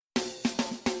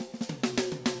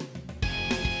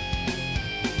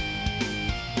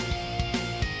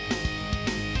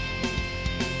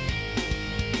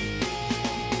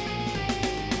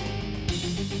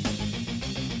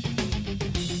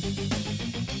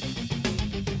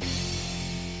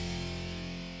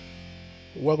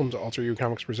Welcome to Alter Your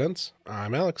Comics Presents.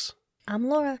 I'm Alex. I'm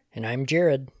Laura. And I'm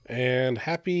Jared. And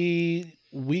happy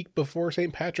week before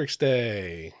St. Patrick's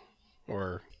Day.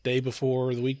 Or day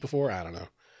before, the week before, I don't know.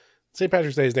 St.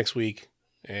 Patrick's Day is next week.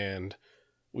 And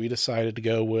we decided to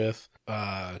go with,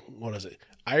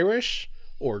 Irish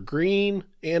or green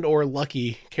and or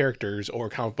lucky characters or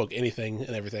comic book anything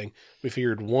and everything. We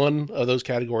figured one of those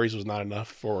categories was not enough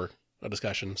for a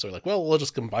discussion. So we're like, well, we'll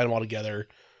just combine them all together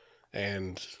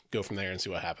and go from there and see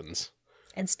what happens.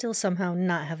 And still somehow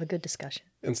not have a good discussion.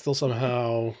 And still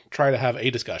somehow try to have a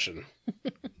discussion.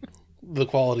 The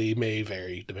quality may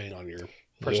vary depending on your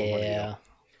personal point of view.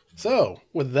 So,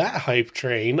 with that hype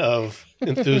train of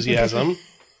enthusiasm,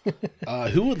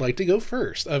 who would like to go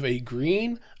first of a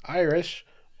green, Irish,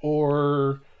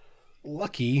 or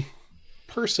lucky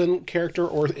person, character,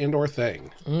 or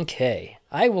thing? Okay.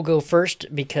 I will go first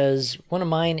because one of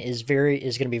mine is going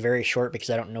to be very short because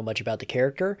I don't know much about the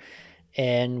character.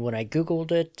 And when I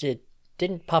Googled it, it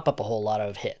didn't pop up a whole lot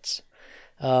of hits.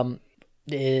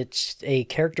 It's a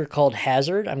character called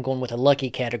Hazard. I'm going with a lucky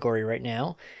category right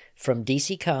now from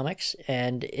DC Comics.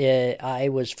 And I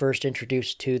was first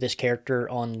introduced to this character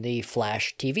on the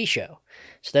Flash TV show.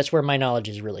 So that's where my knowledge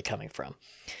is really coming from.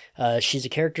 She's a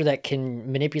character that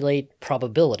can manipulate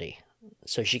probability.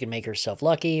 So she can make herself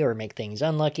lucky or make things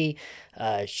unlucky.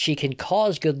 She can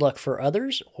cause good luck for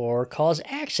others or cause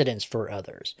accidents for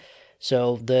others.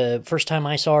 So the first time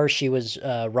I saw her, she was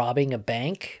robbing a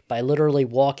bank by literally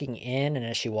walking in, and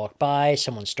as she walked by,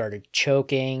 someone started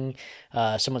choking,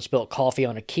 someone spilled coffee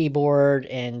on a keyboard,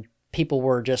 and people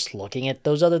were just looking at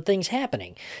those other things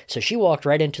happening. So she walked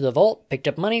right into the vault, picked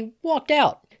up money, walked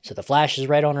out. So the Flash is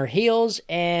right on her heels,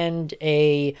 and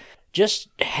just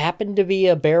happened to be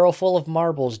a barrel full of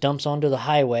marbles dumps onto the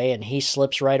highway, and he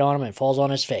slips right on him and falls on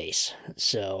his face.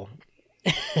 So...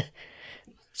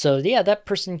 So, yeah, that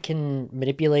person can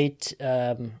manipulate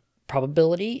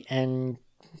probability and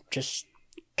just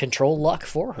control luck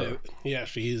for her. Yeah,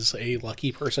 she's a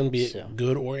lucky person, be it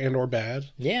good or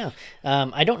bad. Yeah.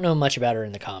 I don't know much about her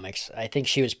in the comics. I think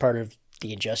she was part of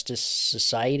the Injustice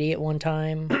Society at one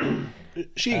time.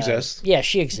 She exists. Yeah,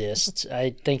 she exists.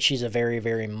 I think she's a very,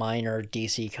 very minor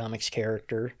DC Comics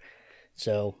character.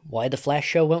 So, why the Flash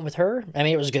show went with her? I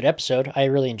mean, it was a good episode. I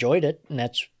really enjoyed it, and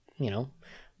that's,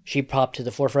 she popped to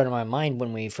the forefront of my mind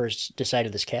when we first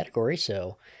decided this category,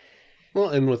 so... Well,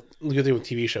 and the good thing with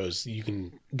TV shows, you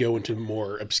can go into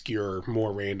more obscure,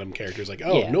 more random characters. Like,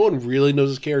 no one really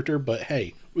knows this character, but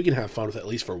hey, we can have fun with it at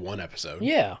least for one episode.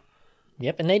 Yeah.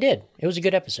 Yep, and they did. It was a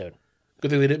good episode.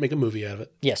 Good thing they didn't make a movie out of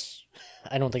it. Yes.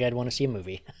 I don't think I'd want to see a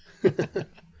movie. All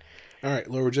right,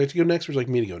 Laura, would you like to go next, or would you like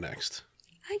me to go next?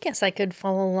 I guess I could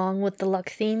follow along with the luck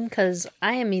theme, because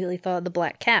I immediately thought of the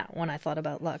Black Cat when I thought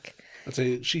about luck. I'd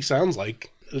say she sounds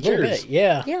like a little bit,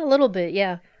 yeah. Yeah, a little bit,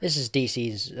 yeah. This is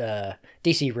DC's,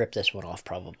 DC ripped this one off,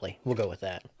 probably. We'll go with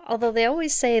that. Although they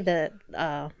always say that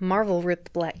Marvel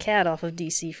ripped Black Cat off of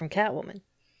DC from Catwoman.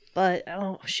 But,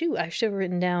 I should have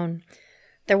written down,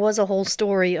 there was a whole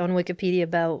story on Wikipedia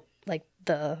about, like,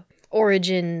 the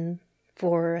origin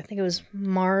for, I think it was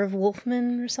Marv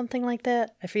Wolfman or something like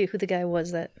that. I forget who the guy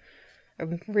was that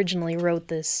originally wrote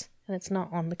this, and it's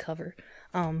not on the cover.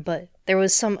 But there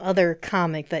was some other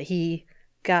comic that he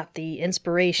got the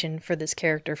inspiration for this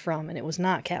character from, and it was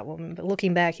not Catwoman. But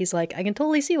looking back, he's like, I can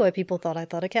totally see why people thought I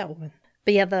thought of Catwoman.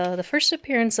 But yeah, the first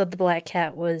appearance of the Black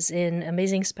Cat was in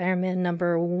Amazing Spider-Man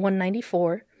number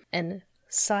 194, and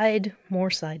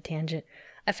more side tangent.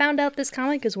 I found out this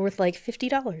comic is worth like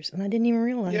 $50, and I didn't even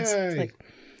realize. It's like,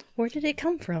 where did it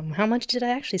come from? How much did I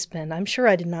actually spend? I'm sure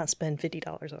I did not spend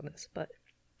 $50 on this, but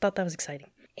thought that was exciting.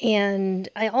 And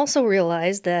I also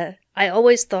realized that I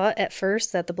always thought at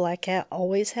first that the Black Cat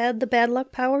always had the bad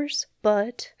luck powers,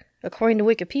 but according to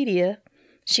Wikipedia,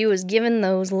 she was given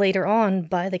those later on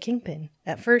by the Kingpin.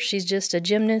 At first, she's just a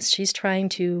gymnast. She's trying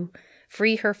to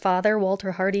free her father,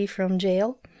 Walter Hardy, from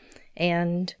jail,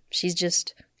 and she's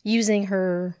just using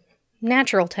her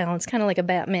natural talents, kind of like a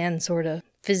Batman sort of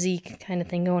physique kind of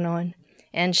thing going on.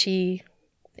 And she...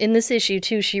 In this issue,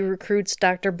 too, she recruits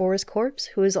Dr. Boris Korps,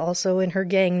 who is also in her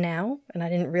gang now, and I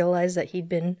didn't realize that he'd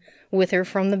been with her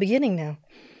from the beginning now.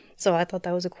 So I thought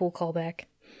that was a cool callback.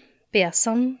 But yeah,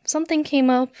 something came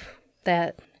up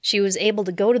that she was able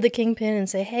to go to the Kingpin and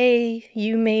say, hey,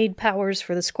 you made powers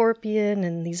for the Scorpion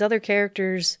and these other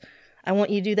characters. I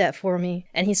want you to do that for me.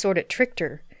 And he sort of tricked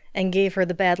her and gave her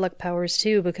the bad luck powers,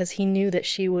 too, because he knew that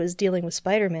she was dealing with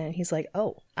Spider-Man. He's like,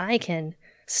 oh, I can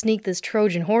sneak this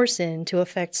Trojan horse in to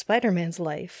affect Spider-Man's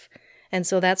life. And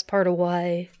so that's part of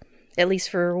why, at least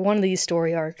for one of these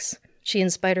story arcs, she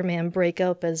and Spider-Man break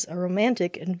up as a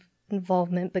romantic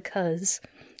involvement because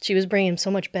she was bringing him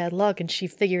so much bad luck and she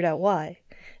figured out why.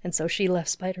 And so she left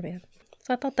Spider-Man.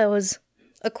 So I thought that was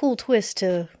a cool twist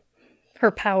to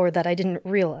her power that I didn't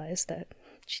realize, that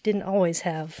she didn't always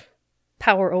have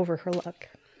power over her luck.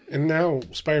 And now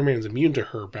Spider-Man's immune to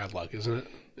her bad luck, isn't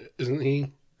it? Isn't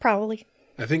he? Probably.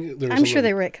 I think I'm sure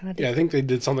they retconned it. Yeah, I think they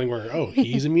did something where,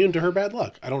 he's immune to her bad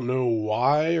luck. I don't know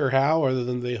why or how, other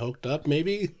than they hooked up,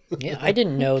 maybe. Yeah, I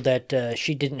didn't know that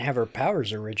she didn't have her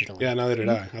powers originally. Yeah, neither did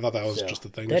I. I thought that was just the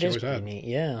thing that she always had. Neat,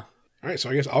 yeah. All right,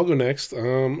 so I guess I'll go next,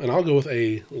 and I'll go with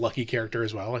a lucky character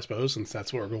as well, I suppose, since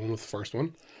that's what we're going with the first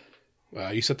one.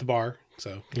 You set the bar,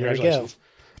 so congratulations.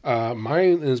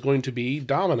 Mine is going to be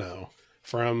Domino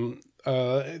from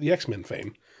the X-Men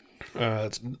fame.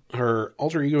 Her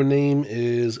alter ego name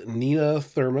is Nina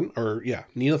Thurman,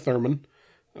 Nina Thurman.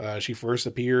 She first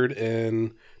appeared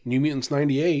in New Mutants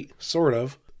 98, sort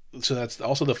of. So that's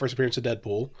also the first appearance of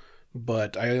Deadpool.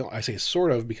 But I say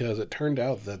sort of because it turned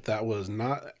out that was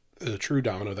not the true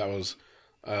Domino. That was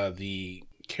the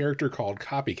character called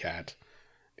Copycat.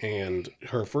 And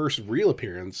her first real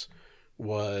appearance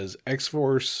was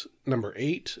X-Force number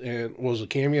 8, and was a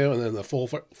cameo. And then the full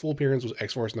appearance was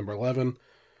X-Force number 11.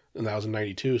 And that was in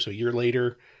 92, so a year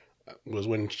later was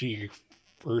when she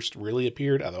first really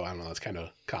appeared. Although, I don't know, that's kind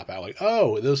of cop-out. Like,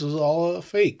 oh, this is all a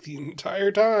fake the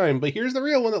entire time, but here's the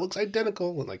real one that looks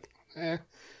identical. And like,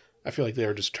 I feel like they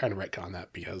were just trying to retcon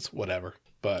that because whatever.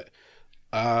 But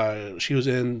she was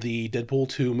in the Deadpool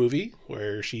 2 movie,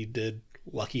 where she did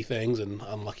lucky things and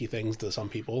unlucky things to some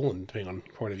people, and depending on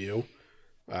point of view.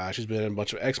 She's been in a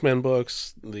bunch of X-Men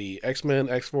books, the X-Men,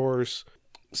 X-Force,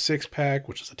 Six Pack,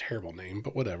 which is a terrible name,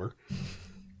 but whatever.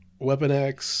 Weapon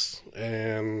X,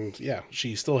 and yeah,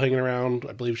 she's still hanging around.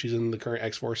 I believe she's in the current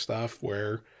X-Force stuff,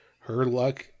 where her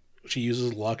luck, she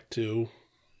uses luck to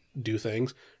do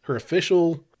things. Her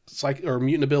official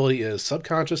mutant ability is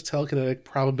subconscious telekinetic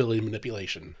probability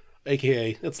manipulation,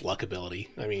 aka it's luck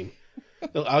ability. I mean,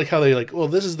 I like how they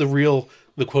this is the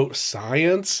quote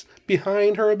science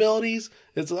behind her abilities.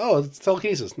 It's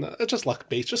telekinesis. No, it's just luck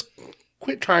based. Just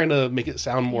quit trying to make it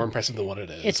sound more impressive than what it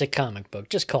is. It's a comic book.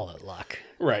 Just call it luck.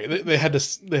 Right. They had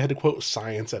to quote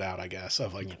science it out, I guess,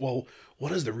 of well,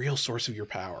 what is the real source of your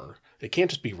power? It can't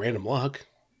just be random luck.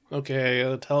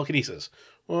 Okay, telekinesis.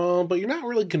 Well, but you're not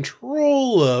really in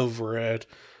control over it.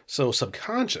 So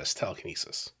subconscious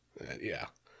telekinesis. Yeah.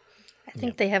 I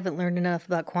think they haven't learned enough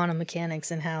about quantum mechanics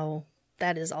and how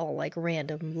that is all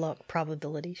random luck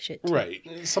probability shit too. Right.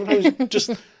 Sometimes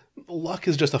just luck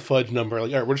is just a fudge number.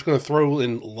 Like, all right, we're just going to throw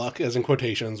in luck as in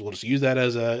quotations. We'll just use that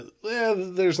as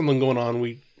there's something going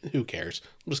on. Who cares?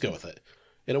 We'll just go with it.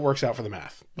 And it works out for the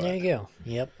math. But, there you go.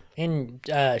 Yep. And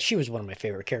she was one of my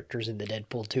favorite characters in the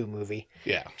Deadpool 2 movie.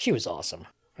 Yeah. She was awesome.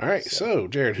 All right. So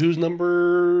Jared, who's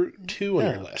number 2 on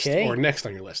your list? Or next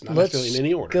on your list? Not necessarily in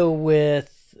any order. Go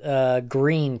with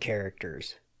green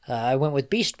characters. I went with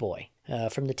Beast Boy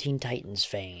from the Teen Titans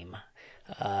fame.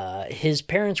 His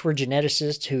parents were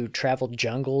geneticists who traveled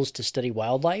jungles to study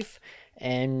wildlife,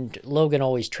 and Logan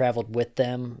always traveled with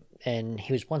them, and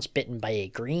he was once bitten by a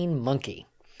green monkey.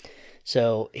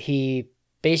 So he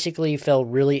basically fell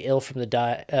really ill from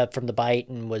the bite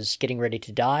and was getting ready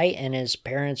to die, and his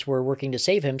parents were working to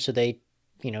save him, so they,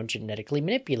 genetically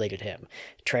manipulated him.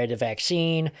 Tried a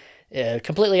vaccine,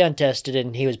 completely untested,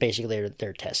 and he was basically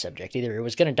their test subject. Either he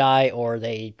was going to die or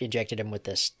they injected him with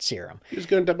this serum. He was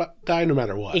going to die no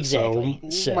matter what. Exactly.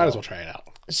 So might as well try it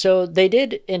out. So they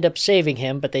did end up saving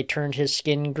him, but they turned his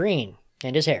skin green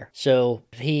and his hair. So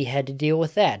he had to deal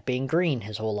with that, being green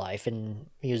his whole life, and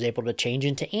he was able to change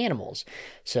into animals.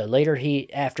 So later,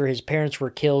 after his parents were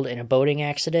killed in a boating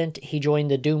accident, he joined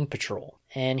the Doom Patrol.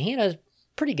 And he had a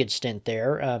pretty good stint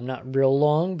there, not real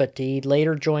long, but he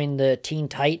later joined the Teen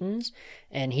Titans,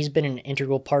 and he's been an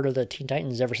integral part of the Teen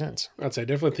Titans ever since. I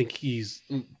definitely think he's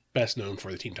best known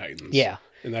for the Teen Titans. Yeah.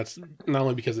 And that's not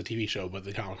only because of the TV show, but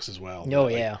the comics as well. Oh,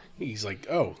 yeah. He's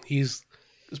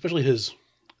especially his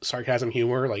sarcasm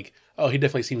humor, he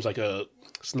definitely seems like a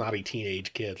snotty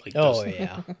teenage kid.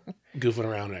 Yeah. Goofing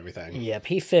around and everything. Yep,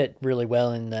 he fit really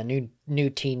well in the new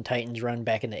Teen Titans run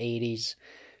back in the 80s.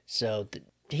 So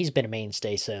he's been a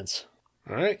mainstay since.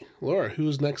 All right, Laura,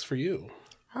 who's next for you?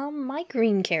 My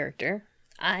green character,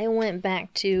 I went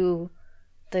back to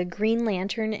the Green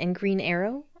Lantern and Green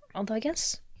Arrow, although I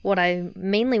guess what I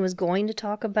mainly was going to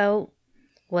talk about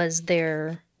was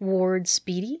their ward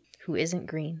Speedy, who isn't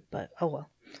green, but oh well.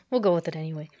 We'll go with it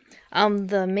anyway.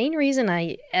 The main reason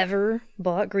I ever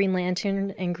bought Green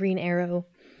Lantern and Green Arrow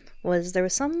was there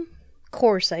was some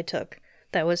course I took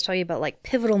that was talking about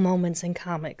pivotal moments in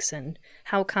comics and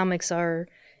how comics are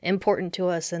important to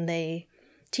us, and they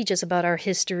teach us about our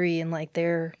history and like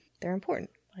they're important.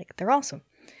 Like they're awesome.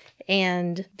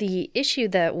 And the issue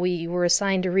that we were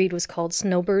assigned to read was called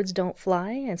Snowbirds Don't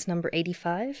Fly. And it's number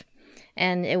 85.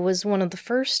 And it was one of the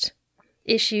first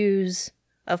issues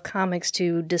of comics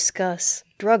to discuss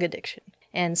drug addiction.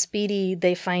 And Speedy,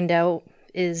 they find out,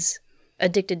 is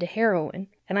addicted to heroin.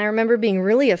 And I remember being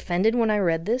really offended when I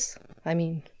read this. I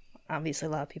mean, obviously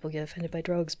a lot of people get offended by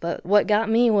drugs, but what got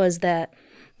me was that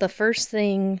the first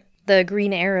thing the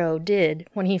Green Arrow did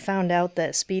when he found out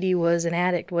that Speedy was an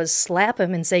addict was slap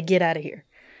him and say, "Get out of here."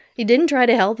 He didn't try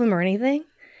to help him or anything.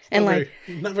 And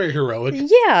not very heroic.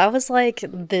 Yeah, I was like,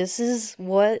 this is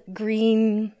what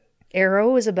Green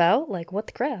Arrow is about? Like, what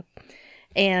the crap?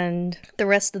 And the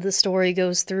rest of the story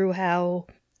goes through how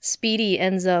Speedy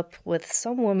ends up with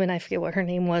some woman, I forget what her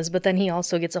name was, but then he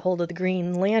also gets a hold of the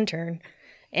Green Lantern,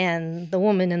 and the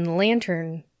woman and the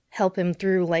lantern help him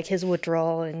through like his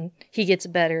withdrawal, and he gets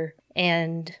better.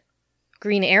 And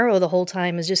Green Arrow the whole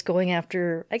time is just going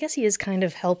after, I guess he is kind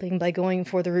of helping by going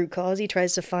for the root cause. He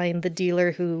tries to find the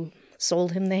dealer who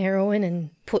sold him the heroin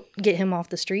and get him off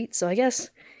the street. So I guess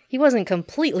he wasn't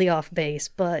completely off base,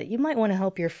 but you might want to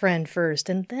help your friend first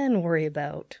and then worry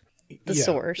about the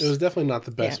source. It was definitely not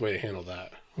the best way to handle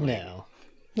that. No.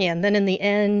 Yeah, and then in the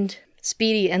end,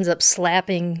 Speedy ends up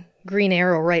slapping Green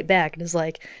Arrow right back and is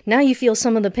like, "Now you feel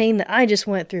some of the pain that I just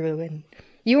went through, and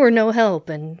you were no help,"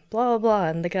 and blah, blah, blah.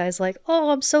 And the guy's like,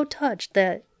 "Oh, I'm so touched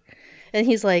that..." And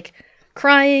he's like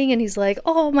crying, and he's like,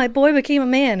 "Oh, my boy became a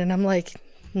man." And I'm like,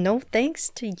 no thanks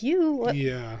to you.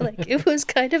 Yeah. Like, it was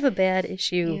kind of a bad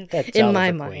issue in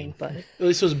my mind. But at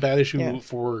least it was a bad issue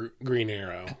for Green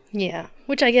Arrow. Yeah,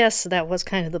 which I guess that was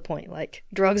kind of the point. Like,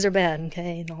 drugs are bad,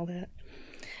 okay, and all that.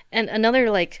 And another,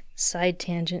 like, side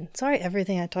tangent. Sorry,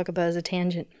 everything I talk about is a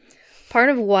tangent. Part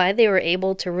of why they were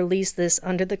able to release this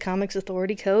under the Comics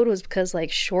Authority Code was because, like,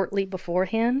 shortly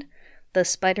beforehand, the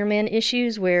Spider-Man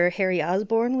issues where Harry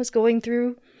Osborn was going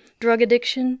through drug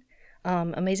addiction,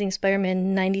 Amazing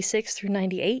Spider-Man 96 through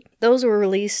 98, those were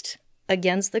released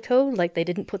against the code, like they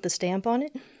didn't put the stamp on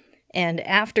it. And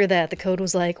after that, the code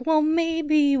was like, well,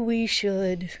 maybe we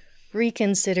should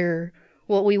reconsider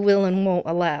what we will and won't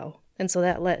allow. And so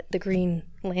that let the Green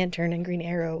Lantern and Green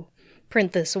Arrow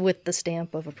print this with the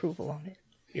stamp of approval on it.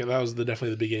 Yeah, that was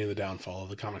definitely the beginning of the downfall of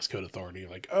the Comics Code Authority.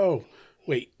 Like, oh,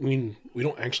 wait, I mean, we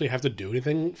don't actually have to do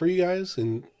anything for you guys,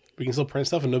 and we can still print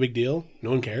stuff and no big deal?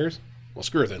 No one cares? Well,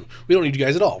 screw it then. We don't need you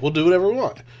guys at all. We'll do whatever we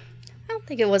want. I don't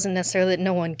think it wasn't necessarily that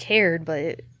no one cared,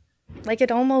 but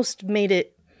it almost made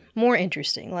it more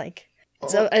interesting. Like,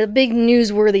 it's a big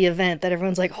newsworthy event that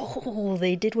everyone's like, oh,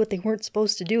 they did what they weren't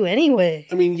supposed to do anyway.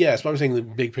 I mean, yes, but I'm saying the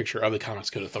big picture of the Comics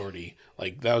Code Authority.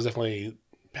 Like, that was definitely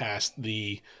past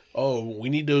the, oh, we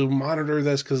need to monitor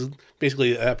this, because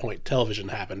basically at that point, television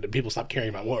happened, and people stopped caring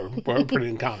about what we're putting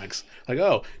in comics. Like,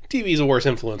 oh, TV's a worse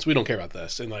influence. We don't care about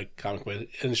this. And, like, comic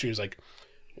industry is like,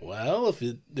 well, if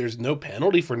there's no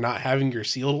penalty for not having your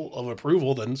seal of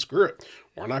approval, then screw it.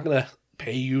 We're not going to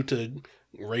pay you to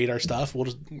rate our stuff. We'll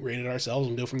just rate it ourselves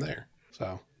and go from there.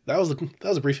 So that was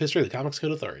a brief history of the Comics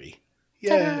Code Authority.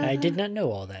 Yeah, I did not know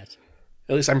all that.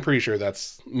 At least I'm pretty sure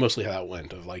that's mostly how that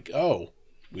went. Of like, oh,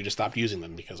 we just stopped using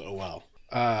them because oh well.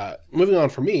 Moving on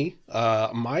for me,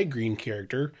 my green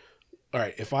character. All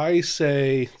right, if I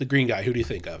say the green guy, who do you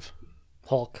think of?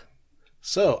 Hulk.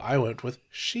 So I went with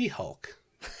She-Hulk.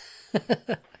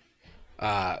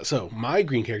 So my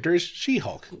green character is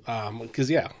She-Hulk. Because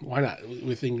yeah, why not?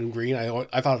 With thinking green,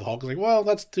 I thought of Hulk. I was like, well,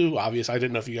 that's too obvious. I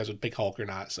didn't know if you guys would pick Hulk or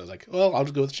not. So I was like, well, I'll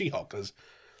just go with She-Hulk because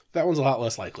that one's a lot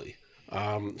less likely.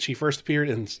 She first appeared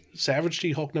in Savage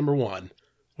She-Hulk #1,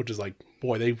 which is like,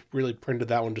 boy, they really printed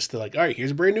that one just to like, all right,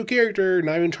 here's a brand new character.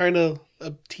 Not even trying to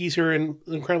tease her in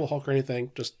Incredible Hulk or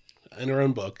anything, just in her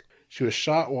own book. She was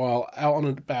shot while out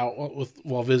and about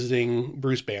while visiting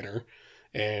Bruce Banner,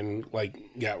 and like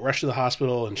got rushed to the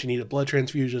hospital, and she needed a blood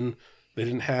transfusion. They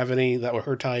didn't have any that were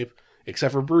her type,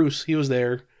 except for Bruce. He was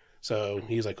there, so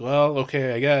he's like, well,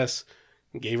 okay, I guess.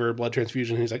 Gave her a blood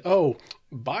transfusion. He's like, oh,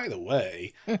 by the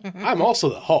way, I'm also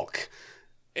the Hulk,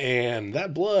 and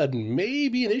that blood may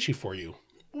be an issue for you.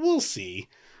 We'll see.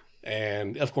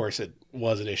 And of course, it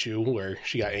was an issue where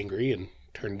she got angry and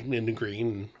turned into green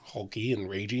and hulky and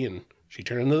ragey, and she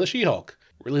turned into the She-Hulk.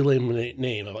 Really lame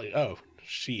name. I'm like, oh,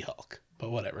 She-Hulk.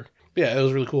 But whatever. But yeah, it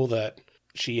was really cool that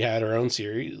she had her own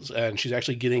series, and she's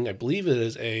actually getting, I believe it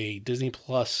is a Disney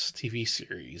Plus TV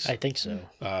series. I think so.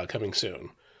 Coming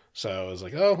soon. So I was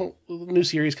like, oh, new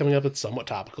series coming up. It's somewhat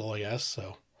topical, I guess.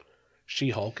 So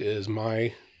She-Hulk is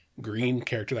my green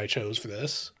character that I chose for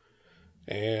this.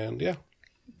 And yeah.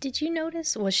 Did you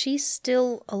notice, was she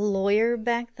still a lawyer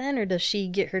back then, or does she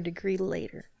get her degree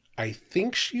later? I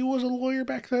think she was a lawyer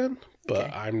back then,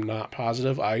 but I'm not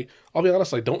positive. I'll be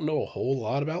honest, I don't know a whole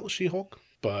lot about She-Hulk,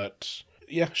 but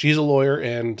yeah, she's a lawyer,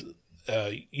 and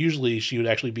usually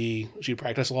she'd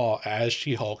practice law as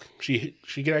She-Hulk. She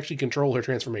could actually control her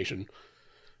transformation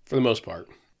for the most part.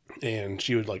 And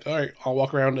she would all right, I'll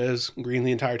walk around as green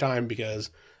the entire time because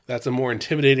that's a more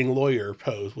intimidating lawyer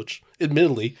pose, which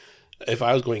admittedly, if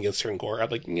I was going against her in court,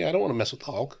 I'd I don't want to mess with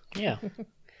the Hulk. Yeah.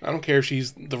 I don't care if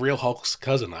she's the real Hulk's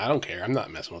cousin. I don't care. I'm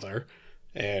not messing with her.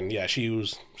 And yeah, she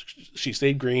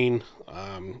stayed green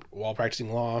while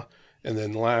practicing law. And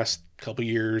then the last couple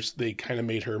years, they kind of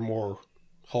made her more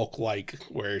Hulk-like,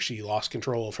 where she lost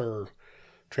control of her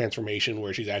transformation,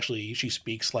 where she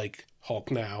speaks like Hulk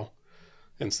now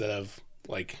instead of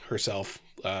herself.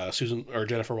 Susan or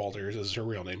Jennifer Walters is her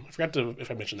real name. I forgot if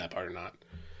I mentioned that part or not.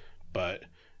 But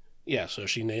yeah, so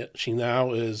she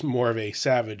now is more of a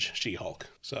savage She-Hulk.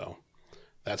 So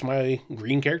that's my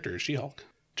green character, She-Hulk.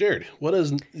 Jared, what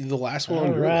is the last one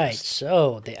on your list?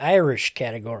 So the Irish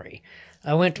category.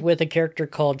 I went with a character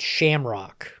called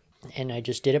Shamrock, and I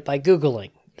just did it by Googling.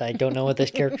 I don't know what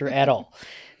this character at all.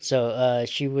 So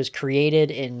she was created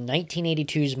in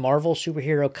 1982's Marvel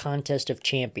Superhero Contest of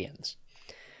Champions.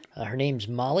 Her name's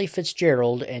Molly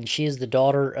Fitzgerald, and she is the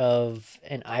daughter of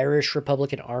an Irish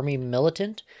Republican Army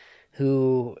militant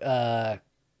who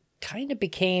kind of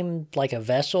became like a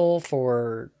vessel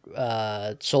for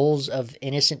souls of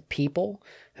innocent people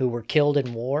who were killed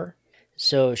in war.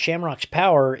 So Shamrock's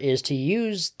power is to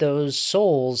use those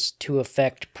souls to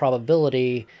affect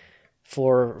probability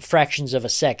for fractions of a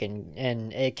second,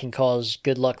 and it can cause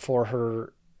good luck for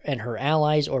her and her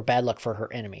allies or bad luck for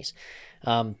her enemies.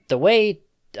 The way,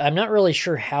 I'm not really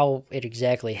sure how it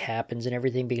exactly happens and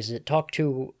everything, because it talked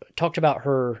about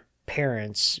her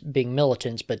parents being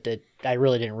militants, but I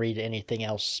really didn't read anything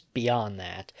else beyond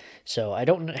that. So I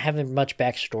don't have much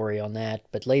backstory on that,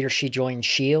 but later she joined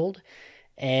S.H.I.E.L.D.,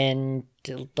 and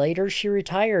later she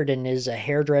retired and is a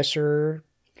hairdresser,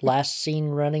 last seen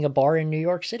running a bar in New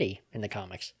York City in the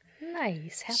comics.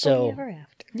 Nice. Happily ever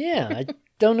after. Yeah, I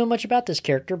don't know much about this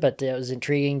character, but it was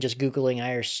intriguing just Googling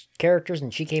Irish characters,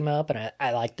 and she came up, and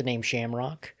I like the name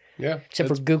Shamrock. Yeah. Except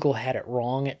for Google had it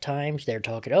wrong at times. They're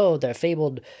talking, the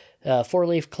fabled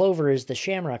four-leaf clover is the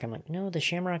shamrock. I'm like, no, the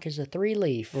shamrock is a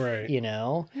three-leaf. Right.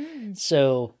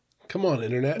 So... Come on,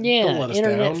 Internet. Yeah, don't let us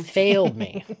Internet down. failed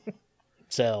me.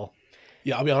 So...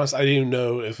 Yeah, I'll be honest, I didn't even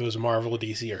know if it was Marvel,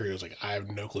 DC, or who. I was I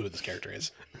have no clue who this character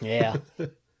is. Yeah.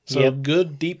 So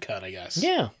good deep cut, I guess.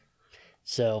 Yeah.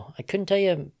 So I couldn't tell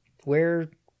you where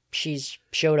she's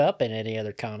showed up in any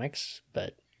other comics,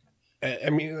 but... I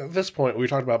mean, at this point, we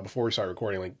talked about before we started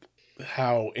recording,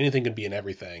 how anything could be in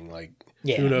everything.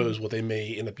 Who knows what they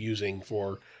may end up using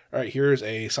for, all right, here's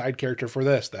a side character for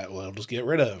this that we'll just get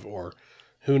rid of, or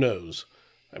who knows.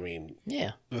 I mean,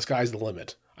 the sky's the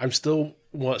limit. I'm still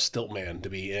want Stiltman to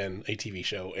be in a TV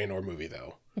show and or movie,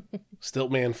 though.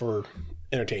 Stiltman for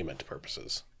entertainment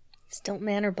purposes.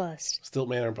 Stiltman or bust.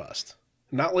 Stiltman or bust.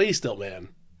 Not Lady Stiltman.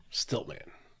 Stiltman.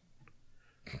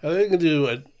 I think they can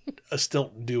do a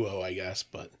stilt duo, I guess,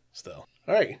 but still.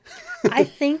 All right. I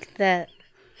think that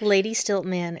Lady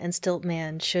Stiltman and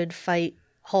Stiltman should fight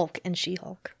Hulk and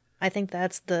She-Hulk. I think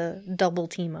that's the double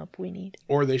team up we need.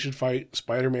 Or they should fight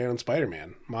Spider-Man and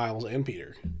Spider-Man, Miles and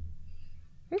Peter.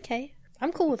 Okay.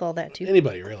 I'm cool with all that, too.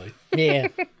 Anybody, really. Yeah.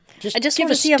 I just give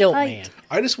want to see a Stilt fight. Man.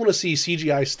 I just want to see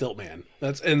CGI Stiltman.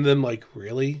 And then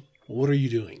really? What are you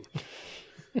doing?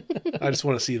 I just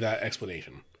want to see that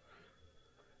explanation.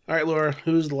 All right, Laura,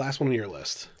 who's the last one on your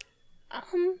list?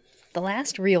 The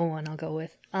last real one I'll go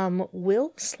with.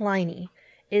 Will Sliney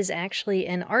is actually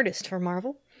an artist for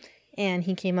Marvel, and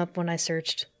he came up when I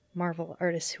searched Marvel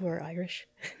artists who are Irish,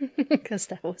 because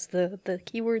that was the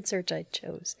keyword search I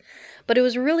chose. But it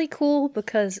was really cool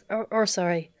because,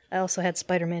 sorry, I also had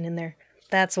Spider-Man in there.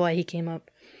 That's why he came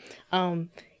up.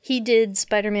 He did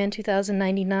Spider-Man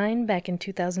 2099 back in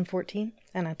 2014,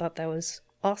 and I thought that was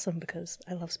awesome because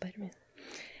I love Spider-Man.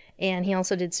 And he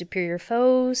also did Superior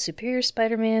Foes, Superior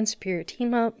Spider-Man, Superior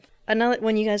Team Up. Another,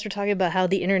 when you guys were talking about how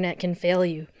the internet can fail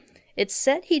you, it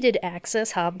said he did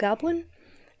Access Hobgoblin,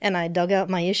 and I dug out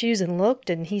my issues and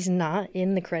looked, and he's not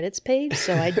in the credits page,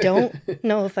 so I don't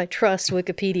know if I trust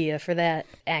Wikipedia for that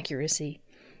accuracy.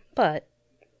 But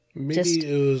maybe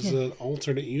it was an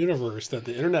alternate universe that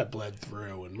the internet bled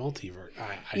through and multiverse.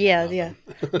 Yeah.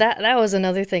 That was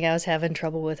another thing I was having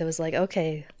trouble with. It was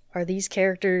okay, are these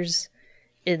characters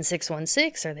in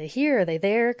 616? Are they here? Are they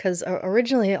there? Because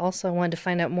originally also I wanted to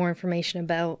find out more information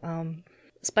about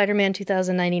Spider-Man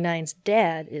 2099's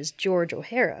dad is George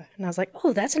O'Hara. And I was like,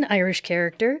 oh, that's an Irish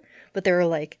character. But there were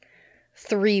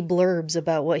 3 blurbs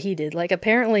about what he did. Like,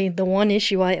 apparently the one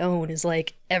issue I own is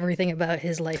like everything about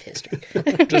his life history.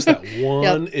 Just that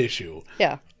one issue.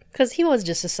 Yeah, because he was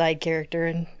just a side character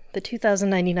in the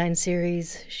 2099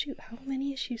 series. Shoot, how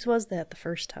many issues was that the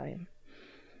first time?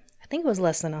 I think it was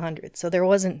less than 100. So there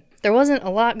wasn't a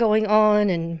lot going on,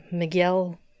 and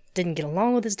Miguel didn't get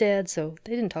along with his dad, so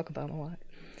they didn't talk about him a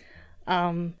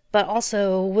lot. But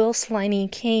also, Will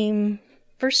Sliney came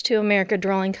first to America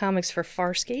drawing comics for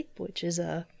Farscape, which is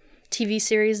a TV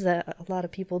series that a lot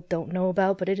of people don't know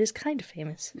about, but it is kind of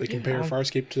famous. They compare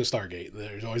Farscape to Stargate.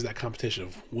 There's always that competition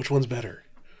of which one's better.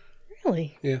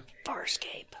 Really? Yeah.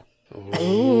 Farscape.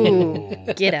 Ooh,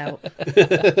 get out.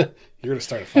 You're going to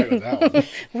start a fight with that one.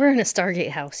 We're in a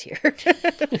Stargate house here.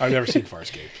 I've never seen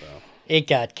Farscape, so. It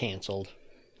got canceled.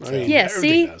 I mean, yeah,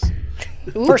 see?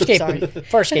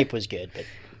 Farscape was good, but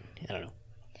I don't know.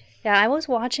 Yeah, I was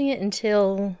watching it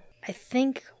until I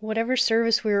think whatever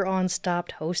service we were on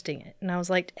stopped hosting it. And I was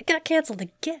like, it got canceled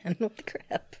again. What the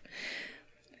crap?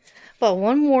 Well,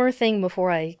 one more thing before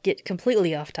I get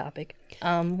completely off topic.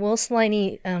 Will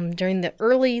Sliney, during the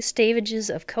early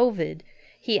stages of COVID,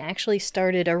 he actually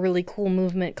started a really cool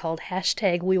movement called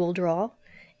 #WeWillDraw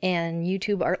and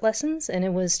YouTube art lessons. And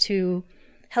it was to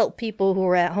help people who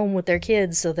were at home with their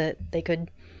kids so that they could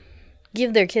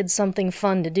give their kids something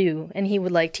fun to do. And he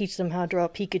would like teach them how to draw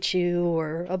Pikachu,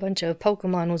 or a bunch of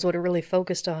Pokemon was what it really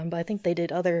focused on. But I think they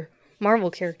did other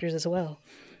Marvel characters as well.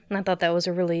 And I thought that was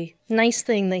a really nice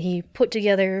thing that he put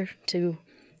together to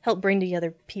help bring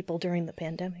together people during the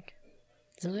pandemic.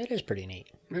 So that is pretty neat.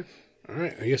 Yeah. All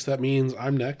right. I guess that means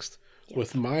I'm next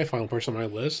with my final person on my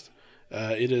list.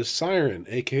 It is Siren,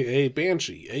 a.k.a.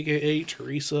 Banshee, a.k.a.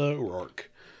 Teresa Rourke.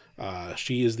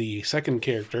 She is the second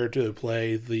character to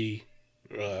play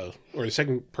or the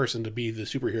second person to be the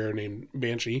superhero named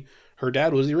Banshee. Her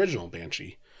dad was the original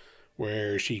Banshee,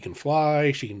 where she can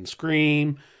fly, she can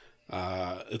scream.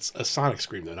 It's a sonic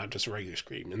scream, though, not just a regular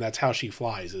scream. And that's how she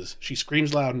flies, is she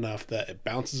screams loud enough that it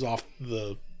bounces off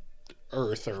the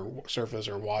earth or surface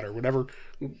or water, whatever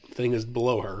thing is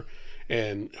below her,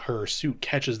 and her suit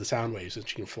catches the sound waves and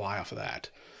she can fly off of that.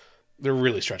 They're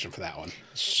really stretching for that one.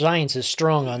 Science is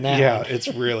strong on that one. Yeah, it's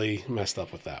really messed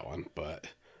up with that one, but...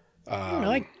 I don't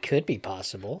know, it could be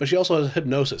possible. But she also has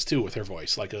hypnosis, too, with her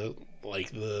voice, like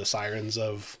the sirens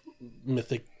of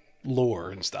mythic lore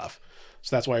and stuff.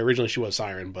 So that's why originally she was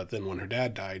Siren, but then when her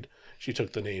dad died, she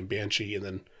took the name Banshee and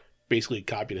then basically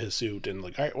copied his suit and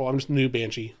like, all right, well, I'm just a new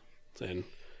Banshee. And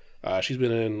she's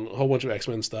been in a whole bunch of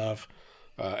X-Men stuff,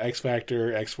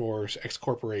 X-Factor, X-Force,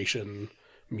 X-Corporation,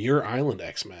 Muir Island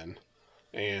X-Men,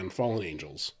 and Fallen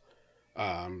Angels.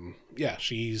 Yeah,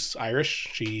 she's Irish.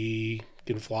 She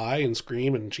can fly and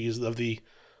scream, and she's of the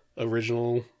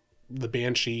original, the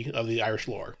Banshee of the Irish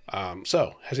lore.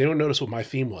 So, has anyone noticed what my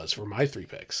theme was for my 3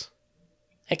 picks?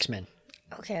 X-Men.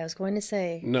 Okay, I was going to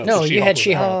say... No, you had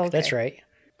She-Hulk. Oh, okay. That's right.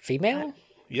 Female?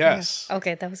 Yes.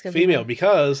 Okay, that was good. Female,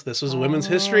 because this was Women's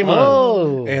History Month.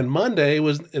 Oh. And Monday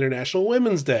was International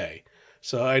Women's Day.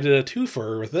 So I did a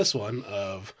twofer with this one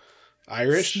of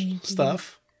Irish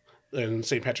stuff and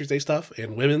St. Patrick's Day stuff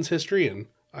and women's history, and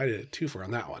I did a twofer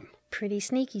on that one. Pretty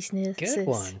sneaky, sis. Good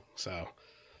one. So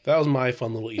that was my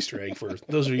fun little Easter egg for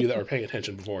those of you that were paying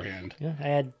attention beforehand. Yeah, I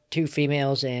had 2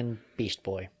 females and Beast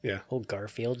Boy. Yeah. Old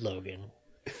Garfield Logan.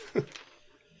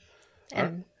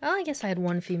 And well, I guess I had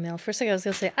 1 female. For a second, I was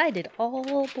going to say I did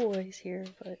all boys here,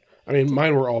 but I mean,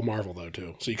 mine were all Marvel, though,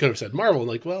 too. So you could have said Marvel,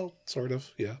 like, well, sort of,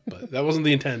 yeah. But that wasn't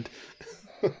the intent.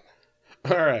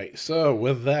 All right, so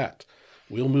with that,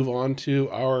 we'll move on to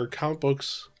our comic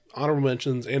books, honorable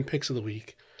mentions, and picks of the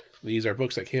week. These are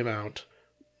books that came out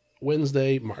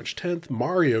Wednesday, March 10th,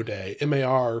 Mario Day,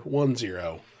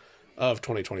 MAR10 of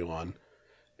 2021.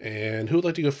 And who would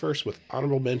like to go first with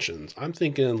honorable mentions? I'm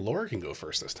thinking Laura can go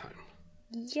first this time.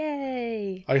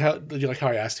 yay! Did you like how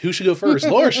I asked who should go first?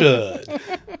 Laura should.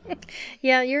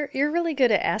 Yeah, you're really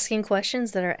good at asking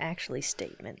questions that are actually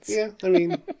statements. Yeah, I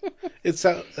mean, it's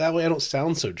that way I don't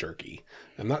sound so jerky.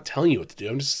 I'm not telling you what to do.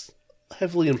 I'm just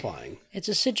heavily implying. It's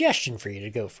a suggestion for you to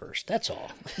go first. That's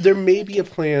all. There may be a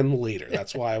plan later.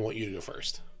 That's why I want you to go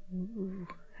first. Ooh,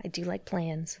 I do like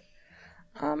plans.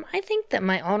 I think that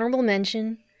my honorable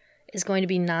mention is going to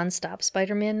be Non-Stop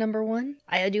Spider-Man #1.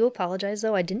 I do apologize,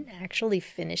 though. I didn't actually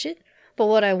finish it. But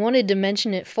what I wanted to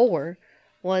mention it for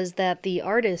was that the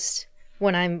artist,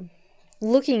 when I'm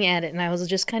looking at it and I was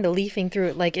just kind of leafing through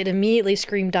it, like, it immediately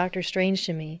screamed Doctor Strange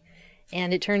to me.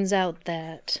 And it turns out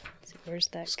that... Where's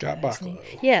that Scott guy's Bakula.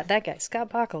 name? Yeah, that guy, Scott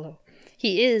Bakula.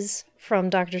 He is from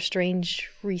Doctor Strange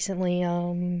recently.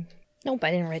 Nope,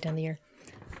 I didn't write down the year.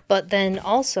 But then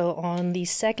also on the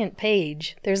second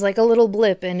page, there's like a little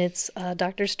blip, and it's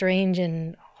Doctor Strange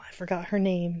and I forgot her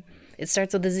name. It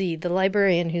starts with a Z, the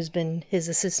librarian who's been his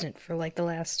assistant for like the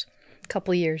last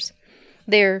couple years.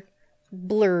 They're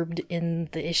blurbed in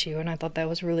the issue, and I thought that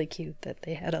was really cute that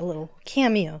they had a little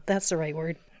cameo. That's the right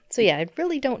word. So yeah, I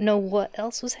really don't know what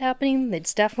else was happening.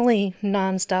 It's definitely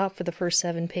nonstop for the first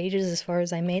 7 pages as far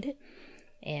as I made it.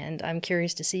 And I'm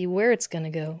curious to see where it's going to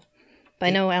go. But I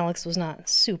know Alex was not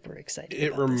super excited.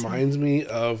 It reminds me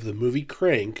of the movie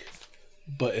Crank,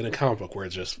 but in a comic book where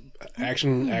it's just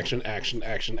action, action, action,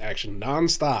 action, action,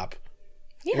 nonstop.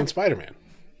 Yeah. And Spider-Man.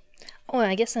 Oh, and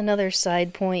I guess another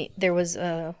side point, there was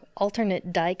a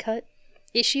alternate die cut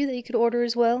issue that you could order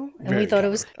as well. And we thought it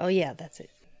was... Oh, yeah, that's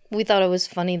it. We thought it was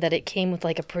funny that it came with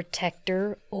like a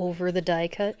protector over the die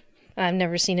cut. I've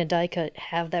never seen a die cut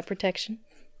have that protection.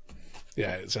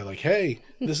 Yeah, it said like, hey,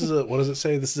 this is a, what does it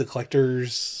say? This is a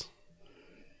collector's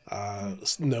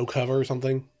no cover or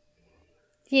something.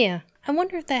 Yeah. I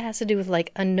wonder if that has to do with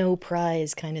like a no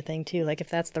prize kind of thing too. Like if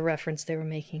that's the reference they were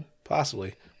making.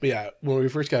 Possibly. But yeah, when we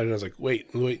first got it, I was like,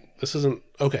 wait, this isn't,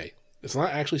 okay. It's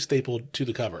not actually stapled to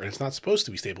the cover, and it's not supposed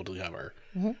to be stapled to the cover.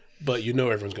 Mm-hmm. But you know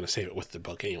everyone's going to save it with the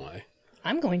book anyway.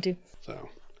 I'm going to. So,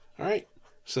 all right.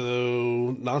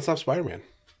 So, Nonstop Spider-Man.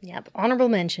 Yep. Honorable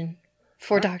mention.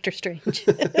 For Doctor Strange.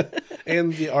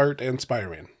 And the art and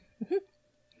Spider-Man.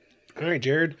 Mm-hmm. All right,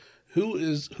 Jared,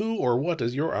 who or what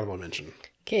is your honorable mention?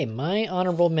 Okay, my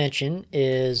honorable mention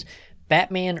is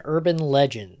Batman Urban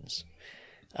Legends.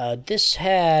 This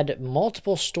had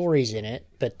multiple stories in it,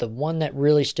 but the one that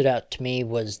really stood out to me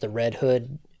was the Red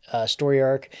Hood story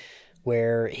arc,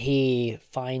 where he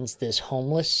finds this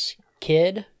homeless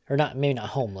kid, or not, maybe not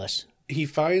homeless. He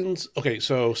finds, okay,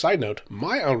 so side note,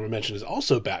 my honorable mention is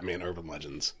also Batman Urban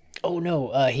Legends. Oh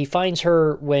no, he finds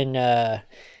her when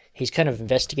he's kind of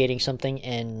investigating something,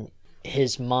 and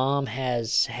his mom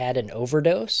has had an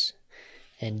overdose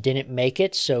and didn't make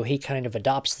it, so he kind of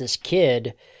adopts this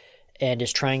kid and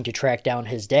is trying to track down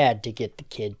his dad to get the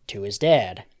kid to his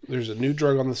dad. There's a new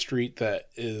drug on the street that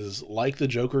is like the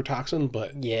Joker toxin,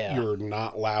 but yeah, you're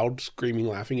not loud, screaming,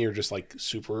 laughing. You're just like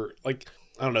super, like,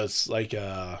 I don't know, it's like,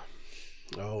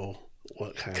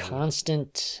 what kind of...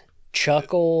 Constant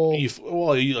chuckle. You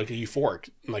like a euphoric,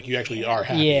 like you actually are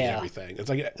happy and everything. It's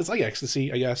like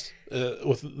ecstasy, I guess,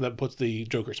 that puts the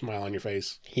Joker smile on your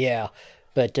face. Yeah,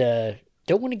 but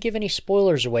don't want to give any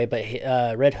spoilers away, but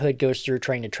Red Hood goes through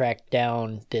trying to track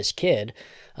down this kid.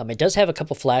 It does have a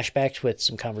couple flashbacks with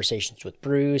some conversations with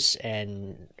Bruce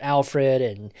and Alfred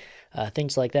and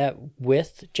things like that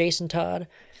with Jason Todd,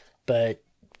 but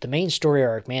the main story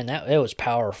arc, man, it was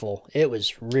powerful. It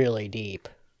was really deep.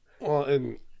 Well,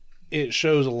 and it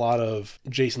shows a lot of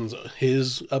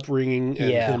his upbringing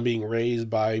and him being raised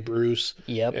by Bruce.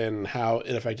 Yep. And how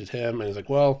it affected him. And he's like,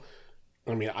 well,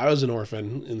 I mean, I was an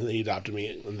orphan and he adopted me,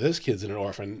 and this kid's an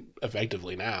orphan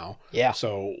effectively now. Yeah.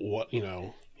 So what,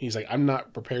 he's like, I'm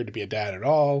not prepared to be a dad at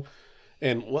all.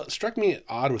 And what struck me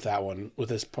odd with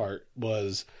this part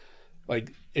was,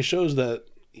 like, it shows that,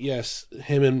 yes,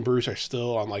 him and Bruce are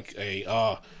still on like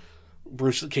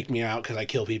Bruce kicked me out because I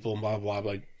kill people and blah, blah,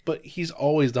 blah. Like, but he's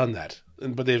always done that.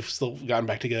 But they've still gotten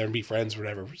back together and be friends or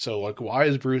whatever. So, like, why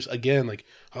is Bruce, again, like,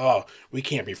 we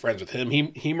can't be friends with him.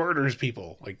 He murders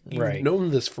people. Like, you've known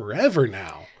this forever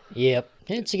now. Yep.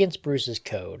 It's against Bruce's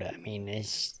code. I mean,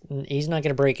 he's not going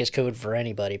to break his code for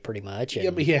anybody, pretty much. Yeah,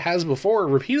 but he has before,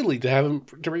 repeatedly, to have him,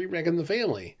 to bring back in the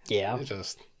family. Yeah.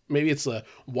 Maybe it's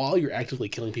while you're actively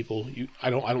killing people, I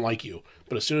don't like you.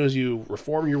 But as soon as you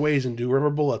reform your ways and do rubber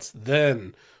bullets,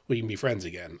 then we can be friends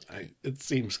again. It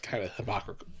seems kind of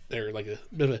hypocritical. They're like a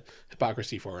bit of a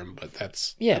hypocrisy for him, but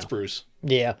that's Bruce.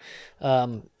 Yeah.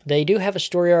 They do have a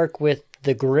story arc with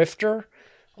the Grifter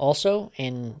also,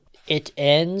 and it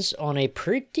ends on a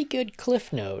pretty good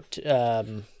cliff note.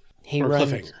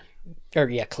 Cliffhanger. Or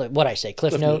yeah, what I say,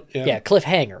 cliff note? Yeah,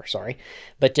 cliffhanger, sorry.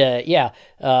 But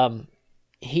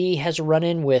he has a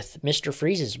run-in with Mr.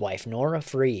 Freeze's wife, Nora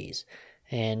Freeze,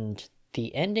 and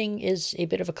the ending is a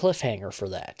bit of a cliffhanger for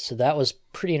that. So that was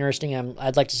pretty interesting.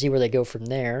 I'd like to see where they go from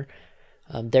there.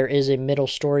 There is a middle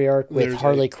story arc with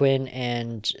Harley Quinn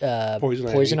and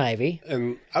Poison Ivy.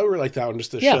 And I would really like that one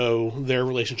just to show their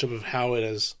relationship of how it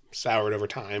has soured over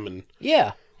time. And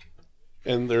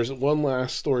and there's one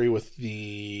last story with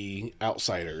the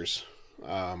Outsiders.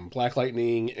 Black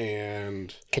Lightning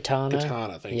and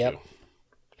Katana, thank you.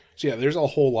 So yeah, there's a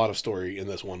whole lot of story in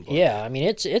this one book. Yeah, I mean,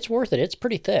 it's worth it. It's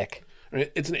pretty thick. I mean,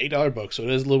 it's an $8 book, so it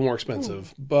is a little more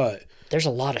expensive, but there's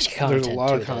a lot of content. There's a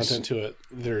lot of content to it.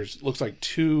 Looks like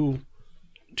two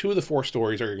of the 4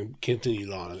 stories are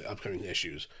continued on in the upcoming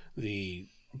issues. The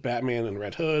Batman and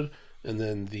Red Hood, and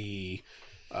then the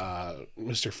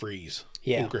Mr. Freeze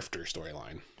and Grifter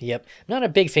storyline. Yep. Not a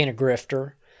big fan of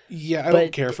Grifter. Yeah, I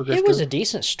don't care for Grifter. It was a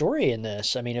decent story in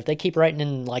this. I mean, if they keep writing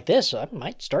in like this, I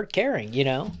might start caring, you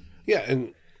know? Yeah,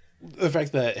 and the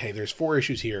fact that, hey, there's 4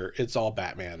 issues here, it's all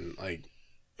Batman, like,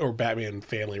 or Batman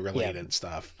family related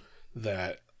stuff,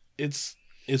 that it's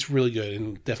really good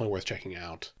and definitely worth checking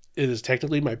out. It is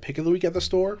technically my pick of the week at the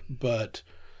store, but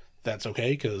that's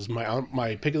okay, because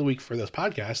my pick of the week for this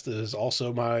podcast is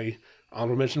also my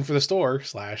honorable mention for the store,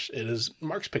 / it is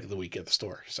Mark's pick of the week at the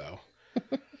store, so...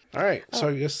 All right, so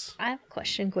I guess... I have a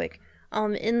question quick.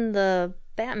 In the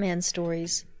Batman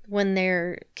stories, when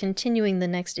they're continuing the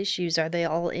next issues, are they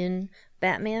all in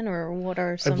Batman, or what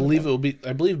are some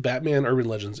I believe Batman Urban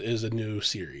Legends is a new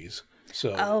series.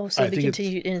 So so they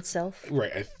continue in itself?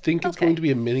 Right. I think it's going to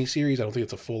be a mini-series. I don't think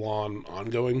it's a full-on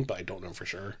ongoing, but I don't know for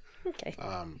sure. Okay.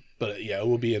 But yeah, it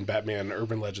will be in Batman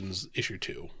Urban Legends issue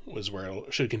 2, was where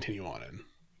it should continue on in.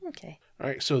 Okay. All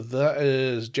right, so that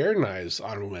is Jared and I's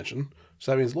honorable mention.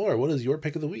 So that means, Laura, what is your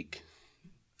pick of the week?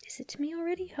 Is it to me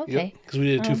already? Okay. Because we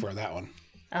did a 2 for that one.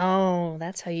 Oh,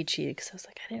 that's how you cheated. Because I was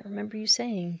like, I didn't remember you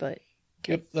saying, but...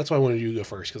 Okay. Yep, that's why I wanted you to go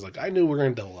first. Because I knew we were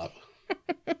going to double up.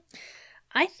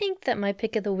 I think that my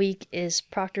pick of the week is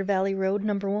Proctor Valley Road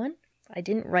 #1. I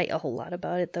didn't write a whole lot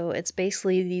about it, though. It's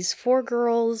basically these 4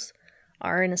 girls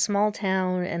are in a small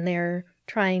town, and they're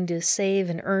trying to save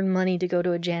and earn money to go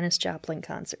to a Janis Joplin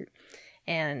concert.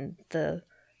 And the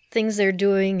things they're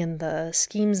doing and the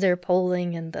schemes they're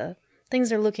pulling and the things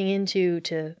they're looking into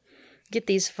to get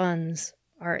these funds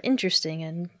are interesting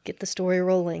and get the story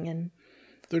rolling. And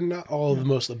they're not all the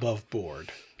most above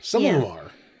board. Some of them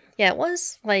are. Yeah, it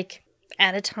was like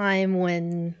at a time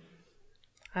when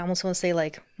I almost want to say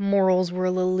like morals were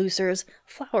a little looser. It was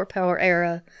Flower Power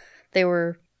era. They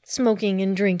were smoking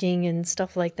and drinking and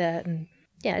stuff like that. And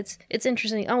yeah, it's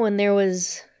interesting. Oh, and there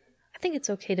was... I think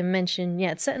it's okay to mention,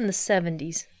 it's set in the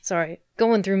 70s. Sorry,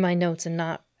 going through my notes and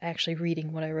not actually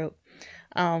reading what I wrote.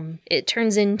 It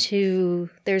turns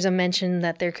into, there's a mention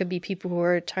that there could be people who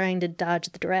are trying to dodge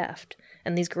the draft.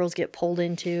 And these girls get pulled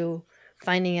into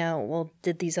finding out, well,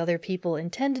 did these other people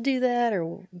intend to do that?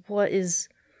 Or what is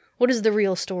the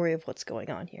real story of what's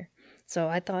going on here? So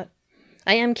I thought,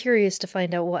 I am curious to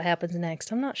find out what happens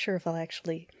next. I'm not sure if I'll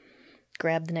actually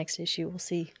grab the next issue. We'll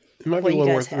see. It might be one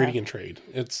worth reading in trade.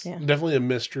 It's definitely a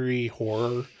mystery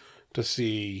horror to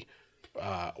see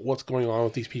what's going on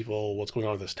with these people, what's going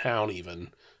on with this town even.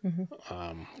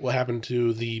 Mm-hmm. What happened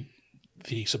to the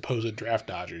supposed draft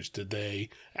dodgers? Did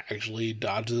they actually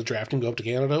dodge the draft and go up to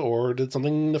Canada, or did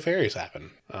something nefarious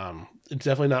happen? It's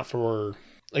definitely not for...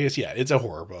 I guess, it's a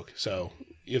horror book, so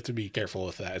you have to be careful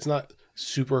with that. It's not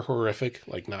super horrific,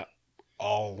 like not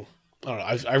all... I don't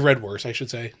know. I've read worse, I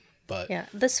should say. But yeah,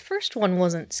 this first one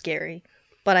wasn't scary,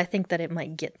 but I think that it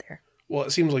might get there. Well,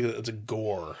 it seems like it's a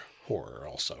gore horror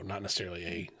also, not necessarily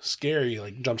a scary,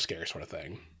 like, jump scare sort of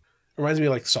thing. Reminds me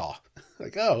of, like, Saw.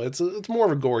 Like, oh, it's more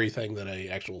of a gory thing than an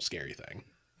actual scary thing.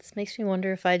 This makes me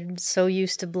wonder if I'm so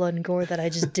used to blood and gore that I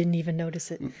just didn't even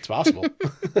notice it. It's possible.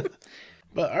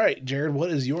 But, all right, Jared,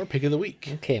 what is your pick of the week?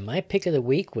 Okay, my pick of the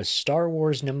week was Star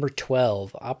Wars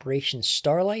 #12, Operation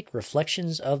Starlight,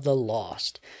 Reflections of the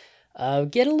Lost.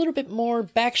 Get a little bit more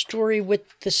backstory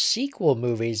with the sequel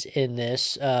movies in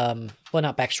this. Well,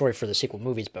 not backstory for the sequel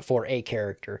movies, but for a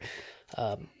character.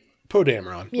 Poe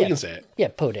Dameron. We can say it. Yeah,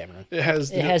 Poe Dameron. It has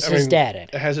his dad in it.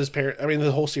 It has his parent. I mean,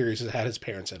 the whole series has had his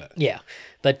parents in it. Yeah,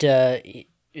 but it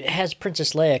has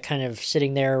Princess Leia kind of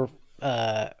sitting there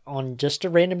on just a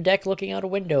random deck looking out a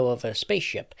window of a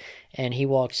spaceship. And he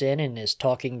walks in and is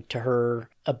talking to her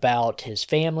about his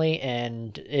family.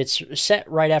 And it's set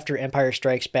right after Empire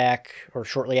Strikes Back, or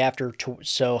shortly after.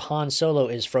 So Han Solo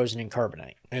is frozen in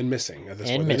carbonite. And missing at this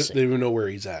point. They don't even know where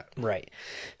he's at. Right.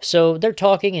 So they're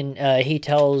talking, and he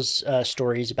tells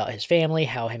stories about his family,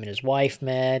 how him and his wife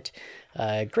met.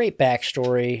 Great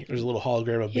backstory. There's a little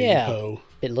hologram of baby Poe.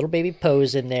 Little baby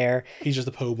Poe's in there. He's just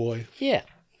a Poe boy. Yeah.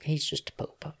 He's just a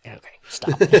Poe. Okay,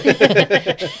 stop.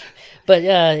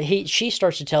 But she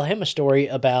starts to tell him a story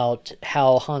about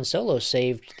how Han Solo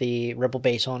saved the rebel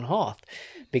base on Hoth,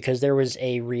 because there was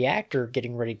a reactor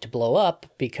getting ready to blow up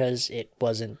because it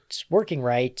wasn't working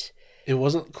right. It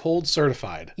wasn't cold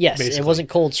certified. Yes, basically. It wasn't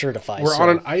cold certified. We're on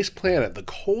an ice planet, the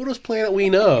coldest planet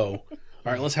we know.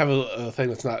 All right, let's have a thing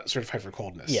that's not certified for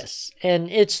coldness. Yes, and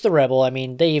it's the Rebel. I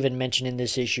mean, they even mention in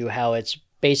this issue how it's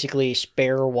basically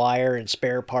spare wire and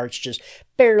spare parts just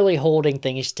barely holding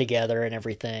things together and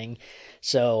everything.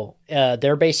 So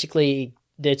they're basically,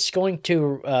 it's going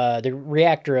to, the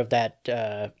reactor of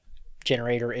that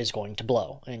generator is going to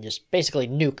blow and just basically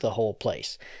nuke the whole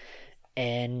place.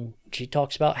 And she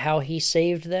talks about how he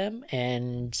saved them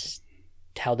and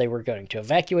how they were going to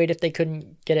evacuate if they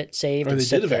couldn't get it saved. Or they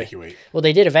did evacuate. Well,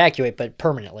 they did evacuate, but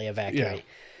permanently evacuate.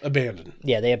 Yeah, abandoned.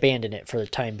 Yeah, they abandoned it for the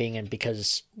time being, and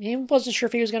because he wasn't sure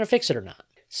if he was going to fix it or not.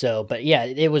 So, but yeah,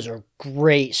 it was a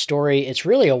great story. It's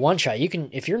really a one-shot. You can,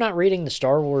 if you're not reading the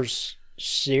Star Wars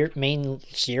main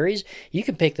series, you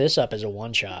can pick this up as a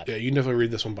one-shot. Yeah, you can definitely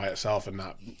read this one by itself and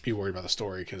not be worried about the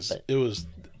story, because it was...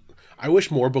 I wish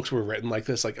more books were written like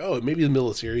this. Like, oh, it may be the middle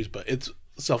of the series, but it's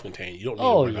self-contained. You don't need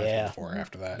to worry about anything before or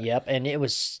after that. Yep, and it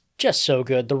was just so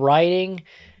good. The writing,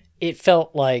 it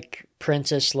felt like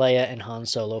Princess Leia and Han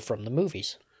Solo from the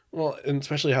movies. Well, and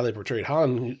especially how they portrayed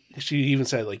Han. She even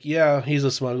said, like, yeah, he's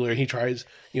a smuggler. He tries,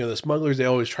 the smugglers, they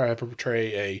always try to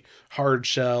portray a hard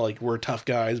shell, like, we're tough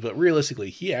guys. But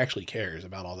realistically, he actually cares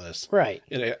about all this. Right.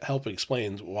 And it helps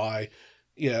explains why,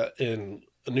 in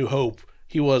A New Hope,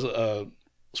 he was a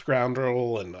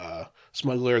scoundrel and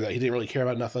smuggler that he didn't really care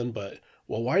about nothing. But,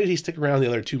 well, why did he stick around the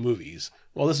other two movies?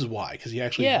 Well, this is why. Because he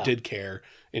actually did care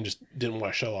and just didn't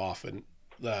want to show off. And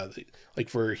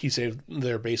he saved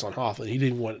their base on Hoth, and he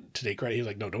didn't want to take credit. He was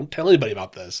like, no, don't tell anybody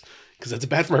about this, because that's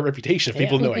bad for my reputation if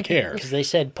people know I care. Because they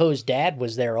said Poe's dad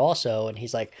was there also, and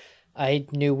he's like, I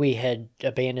knew we had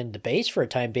abandoned the base for a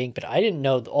time being, but I didn't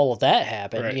know all of that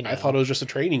happened. Right. I thought it was just a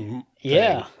training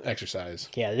exercise.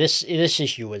 Yeah, this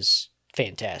issue was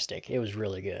fantastic. It was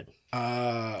really good.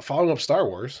 Following up Star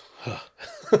Wars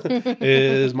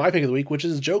is my pick of the week, which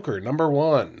is Joker,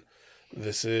 #1.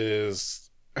 This is,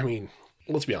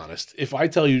 let's be honest. If I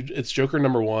tell you it's Joker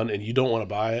 #1 and you don't want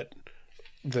to buy it,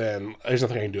 then there's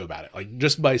nothing I can do about it. Like,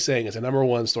 just by saying it's a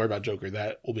 #1 story about Joker,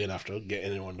 that will be enough to get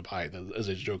anyone to buy it as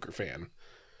a Joker fan.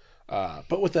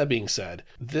 But with that being said,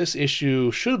 this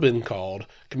issue should have been called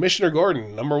Commissioner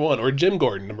Gordon #1 or Jim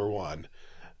Gordon #1,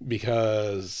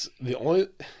 because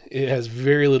it has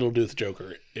very little to do with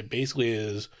Joker. It basically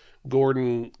is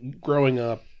Gordon growing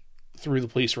up through the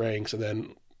police ranks and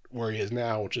then where he is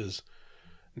now, which is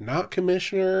not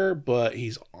commissioner, but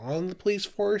he's on the police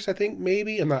force, I think,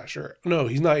 maybe. I'm not sure. No,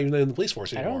 he's not even in the police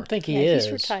force anymore. I don't think he is.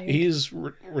 He's retired. He's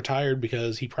retired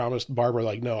because he promised Barbara,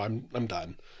 like, no, I'm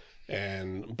done.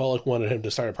 And Bullock wanted him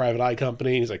to start a private eye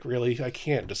company. And he's like, really? I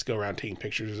can't just go around taking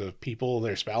pictures of people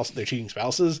and their cheating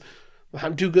spouses.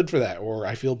 I'm too good for that, or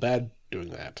I feel bad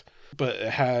doing that. But it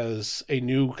has a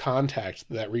new contact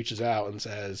that reaches out and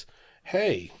says,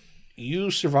 hey,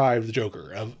 you survived the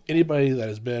Joker. Of anybody that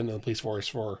has been in the police force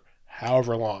for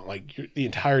however long, like the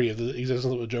entirety of the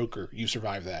existence of the Joker, you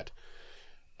survived that.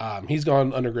 He's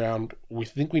gone underground. We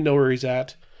think we know where he's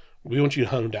at. We want you to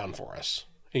hunt him down for us.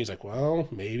 And he's like, well,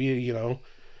 maybe,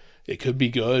 it could be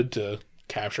good to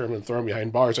capture him and throw him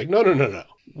behind bars. Like, no.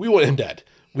 We want him dead.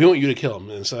 We want you to kill him.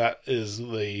 And so that is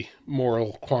the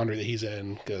moral quandary that he's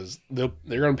in, because they're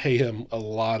going to pay him a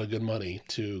lot of good money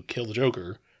to kill the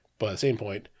Joker. But at the same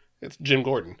point, it's Jim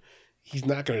Gordon. He's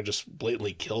not going to just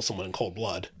blatantly kill someone in cold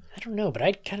blood. I don't know, but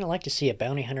I'd kind of like to see a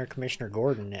bounty hunter Commissioner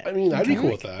Gordon. I'd be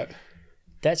cool with that.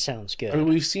 That sounds good.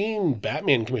 We've seen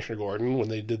Batman Commissioner Gordon when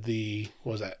they did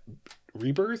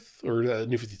Rebirth or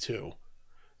New 52?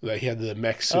 That he had the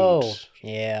mech suit. Oh,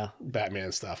 yeah.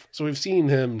 Batman stuff. So we've seen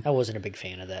him. I wasn't a big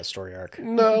fan of that story arc.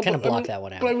 No. Kind of blocked that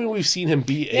one out. But we've seen him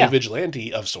be a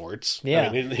vigilante of sorts. Yeah.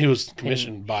 He was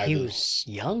commissioned by He was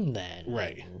young then.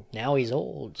 Right. Now he's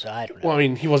old, so I don't know. Well,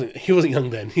 he wasn't young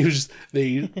then. He was just,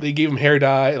 they gave him hair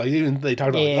dye. Like, they talked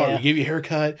about, like, oh, we gave you a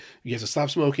haircut. You have to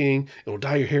stop smoking. And we'll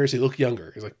dye your hair so you look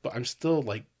younger. He's like, but I'm still,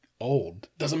 like, old.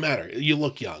 Doesn't matter. You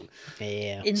look young.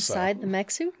 Yeah. Inside the mech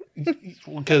suit?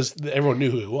 Because everyone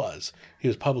knew who he was. He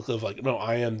was publicly like, no,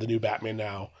 I am the new Batman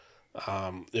now.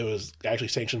 It was actually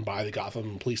sanctioned by the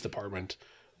Gotham Police Department,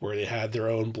 where they had their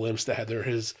own blimps that had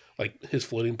his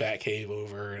floating Batcave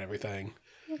over and everything.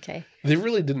 Okay. They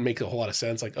really didn't make a whole lot of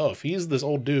sense. Like, oh, if he's this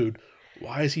old dude,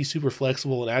 why is he super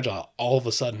flexible and agile all of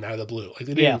a sudden out of the blue? Like,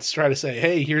 they didn't try to say,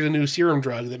 hey, here's a new serum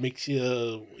drug that makes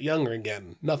you younger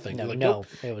again. Nothing. No, like, no.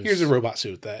 Nope, here's a robot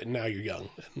suit that now you're young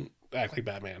and act like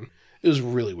Batman. It was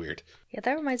really weird. Yeah,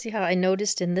 that reminds me how I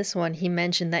noticed in this one he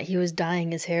mentioned that he was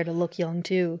dyeing his hair to look young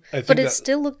too. But it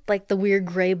still looked like the weird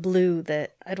gray blue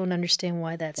that I don't understand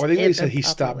why that's. Well, I think they said he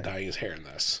stopped dyeing his hair in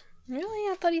this.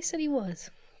 Really? I thought he said he was.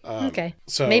 Okay.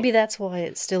 So maybe that's why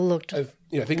it still looked I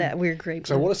think that weird gray blue.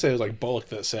 So I want to say it was like Bullock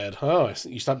that said, oh,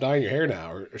 you stopped dyeing your hair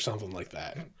now or something like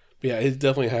that. But yeah, it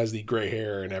definitely has the gray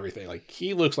hair and everything. Like,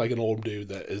 he looks like an old dude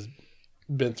that has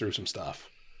been through some stuff.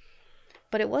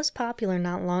 But it was popular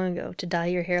not long ago to dye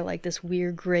your hair like this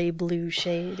weird gray blue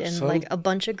shade, and like a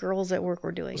bunch of girls at work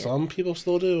were doing it. Some people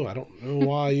still do. I don't know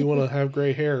why you want to have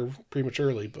gray hair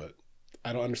prematurely, but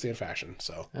I don't understand fashion.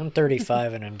 So I'm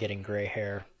 35 and I'm getting gray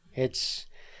hair. It's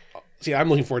See, I'm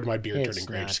looking forward to my beard it's turning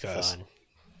gray not just because. fun.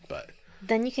 But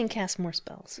Then you can cast more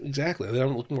spells. exactly, then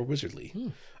I'm looking more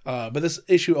wizardly. But this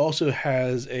issue also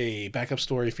has a backup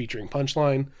story featuring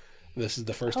Punchline. This is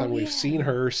the first time we've seen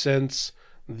her since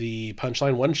the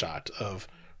Punchline one-shot of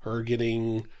her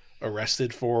getting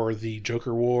arrested for the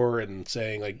Joker War and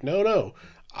saying, like, no,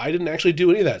 I didn't actually do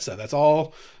any of that stuff. That's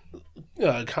all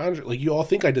like, you all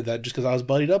think I did that just because I was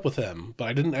buddied up with him, but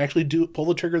I didn't actually pull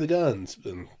the trigger of the guns.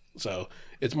 And so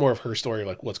it's more of her story,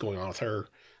 like what's going on with her.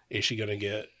 Is she going to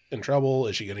get in trouble?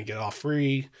 Is she going to get off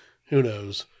free? Who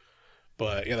knows?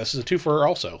 But yeah, this is a two for her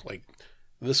also. Like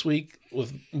this week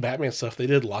with Batman stuff, they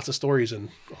did lots of stories in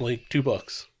only 2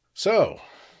 books. So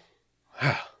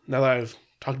now that I've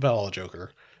talked about all the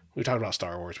Joker, we talked about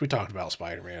Star Wars, we talked about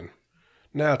Spider-Man.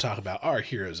 Now talk about our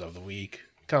heroes of the week,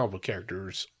 comic book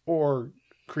characters or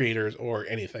creators or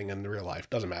anything in real life.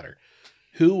 Doesn't matter.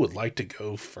 Who would like to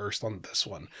go first on this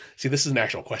one? See, this is an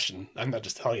actual question. I'm not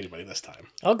just telling anybody this time.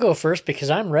 I'll go first because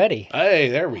I'm ready. Hey,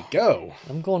 there we go.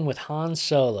 I'm going with Han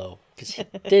Solo because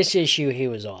this issue, he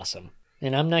was awesome.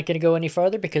 And I'm not going to go any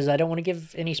farther because I don't want to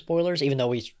give any spoilers, even though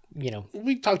we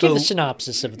talked give the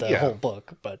synopsis of the whole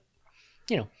book. But,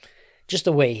 just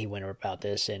the way he went about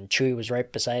this, and Chewie was right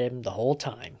beside him the whole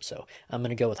time. So I'm going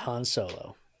to go with Han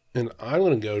Solo. And I'm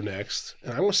going to go next,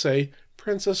 and I'm going to say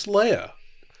Princess Leia.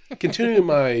 Continuing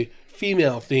my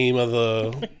female theme of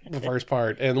the first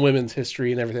part and women's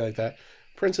history and everything like that.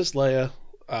 Princess Leia,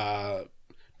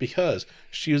 because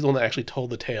she was the one that actually told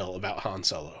the tale about Han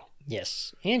Solo.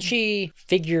 Yes. And she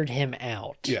figured him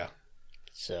out. Yeah.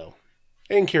 So.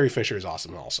 And Carrie Fisher is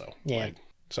awesome also. Yeah.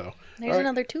 There's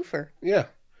another twofer. Yeah.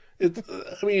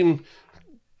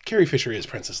 Carrie Fisher is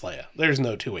Princess Leia. There's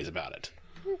no two ways about it.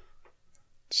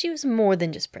 She was more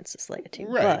than just Princess Leia, too.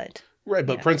 Right.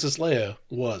 But Princess Leia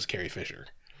was Carrie Fisher.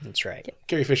 That's right.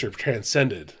 Carrie Fisher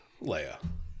transcended Leia.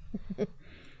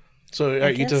 So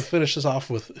I get to finish this off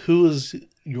with who is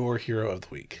your hero of the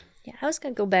week? Yeah, I was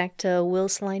going to go back to Will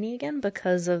Sliney again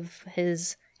because of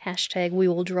his hashtag We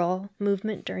Will Draw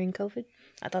movement during COVID.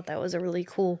 I thought that was a really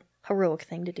cool, heroic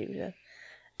thing to do to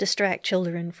distract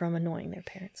children from annoying their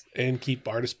parents. And keep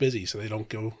artists busy so they don't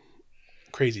go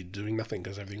crazy doing nothing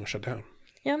because everything was shut down.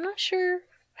 Yeah, I'm not sure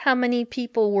how many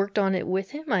people worked on it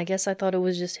with him. I guess I thought it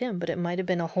was just him, but it might have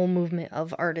been a whole movement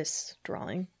of artists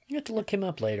drawing. You have to look him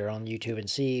up later on YouTube and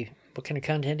see what kind of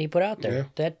content he put out there.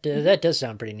 Yeah. That does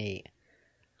sound pretty neat.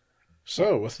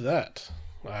 So with that,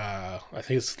 I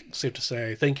think it's safe to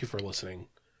say thank you for listening.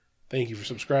 Thank you for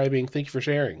subscribing. Thank you for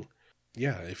sharing.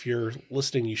 Yeah, if you're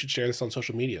listening, you should share this on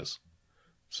social medias.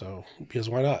 So, because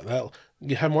why not? That'll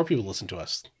have more people listen to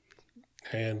us.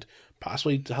 And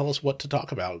possibly tell us what to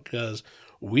talk about, because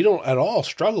we don't at all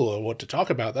struggle on what to talk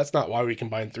about. That's not why we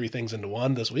combined 3 things into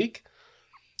one this week.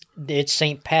 It's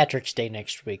St. Patrick's Day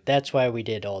next week. That's why we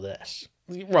did all this.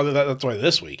 Well, that's why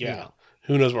this week, yeah.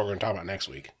 Who knows what we're going to talk about next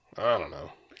week? I don't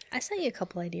know. I sent you a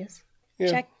couple ideas.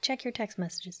 Yeah. Check your text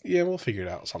messages. Yeah, we'll figure it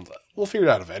out sometime. We'll figure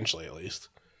it out eventually, at least.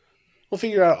 We'll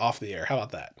figure it out off the air. How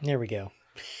about that? There we go.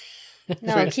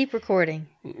 No, keep recording.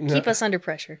 Keep us under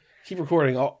pressure. Keep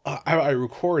recording. I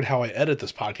record how I edit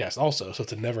this podcast also, so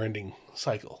it's a never-ending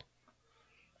cycle.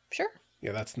 Sure.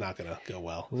 Yeah, that's not going to go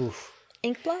well. Oof.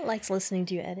 Inkblot likes listening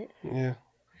to you edit. Yeah.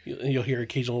 You'll hear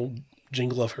occasional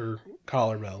jingle of her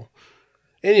collar bell.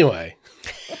 Anyway,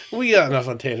 we got enough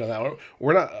on tangent on that.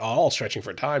 We're not all stretching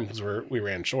for time because we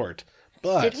ran short.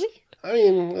 But, did we? I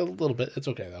mean, a little bit. It's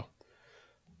okay, though.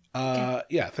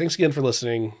 Yeah, thanks again for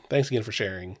listening. Thanks again for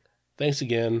sharing. Thanks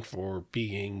again for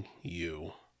being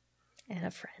you. And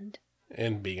a friend.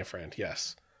 And being a friend,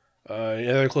 yes. Any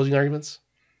other closing arguments?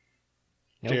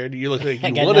 Nope. Jared, you look like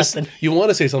you want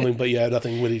to say something, but you have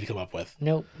nothing witty to come up with.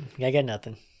 Nope, I got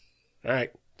nothing. All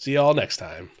right. See you all next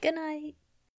time. Good night.